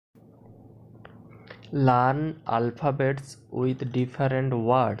Learn alphabets with different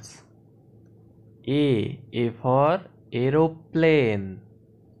words. A for aeroplane.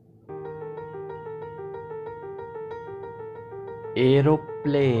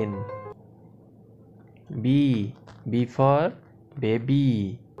 Aeroplane. B for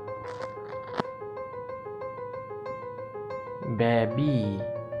baby. Baby.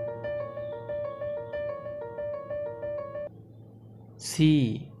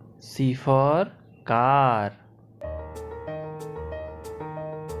 C for car.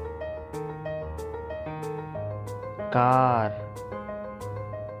 Car.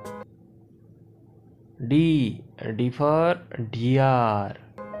 D for deer.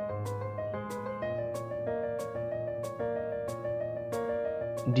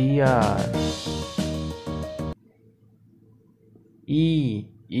 Deer.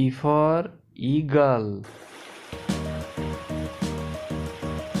 E for eagle.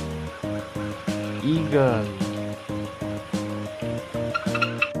 Eagle.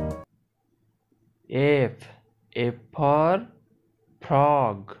 F for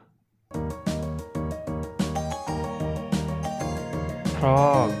frog.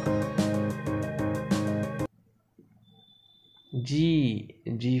 Frog.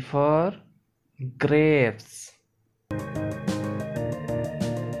 G for grapes.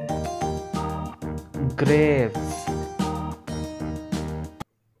 Grapes.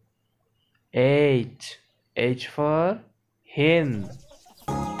 H for hen.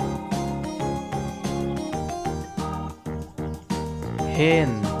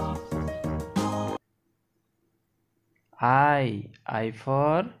 Hen. I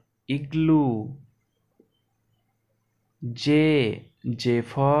for igloo. J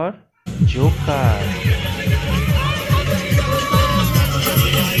for joker.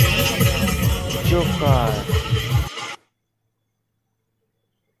 Joker.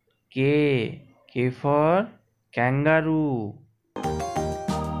 K for kangaroo.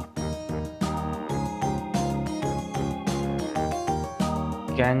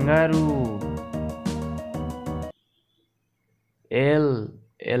 Kangaroo.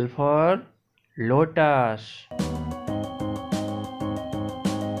 L for lotus.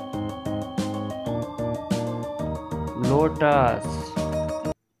 Lotus.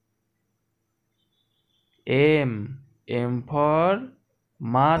 M for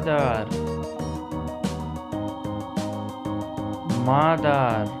mother.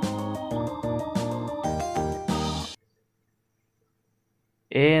 Mother.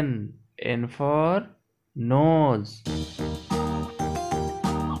 N for nose.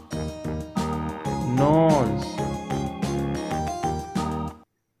 Nose.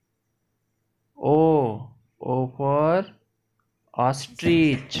 O for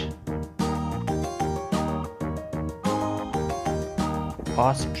ostrich.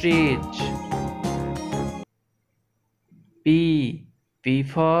 Ostrich. P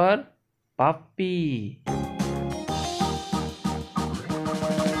for puppy.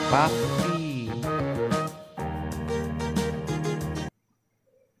 Puppy.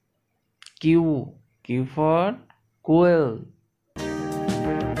 Q for quail.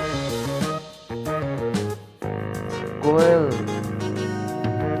 Quail.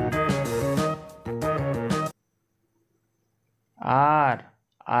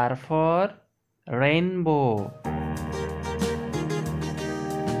 R for rainbow.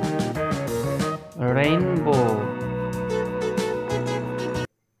 Rainbow.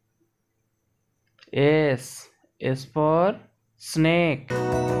 S for snake.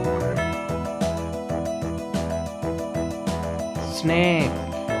 Snake.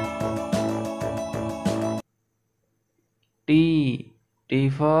 T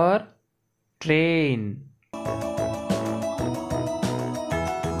for train.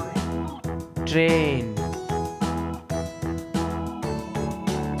 Train.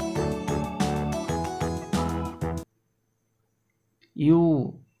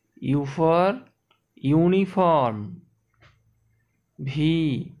 U for uniform.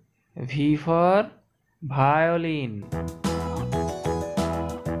 V for violin.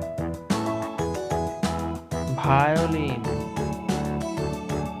 Violin.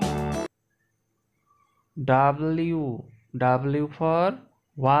 W for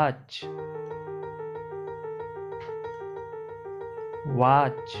watch.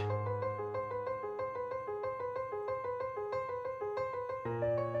 Watch.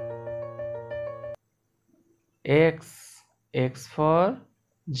 X for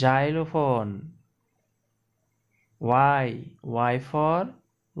xylophone. Y for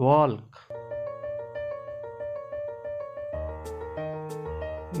walk.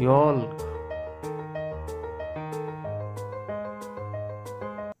 Yolk.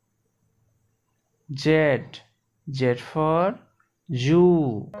 Z. Z for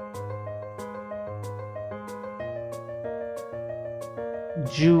zoo.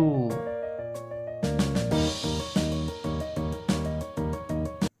 Zoo.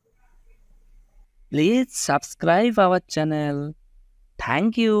 Please subscribe our channel.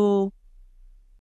 Thank you.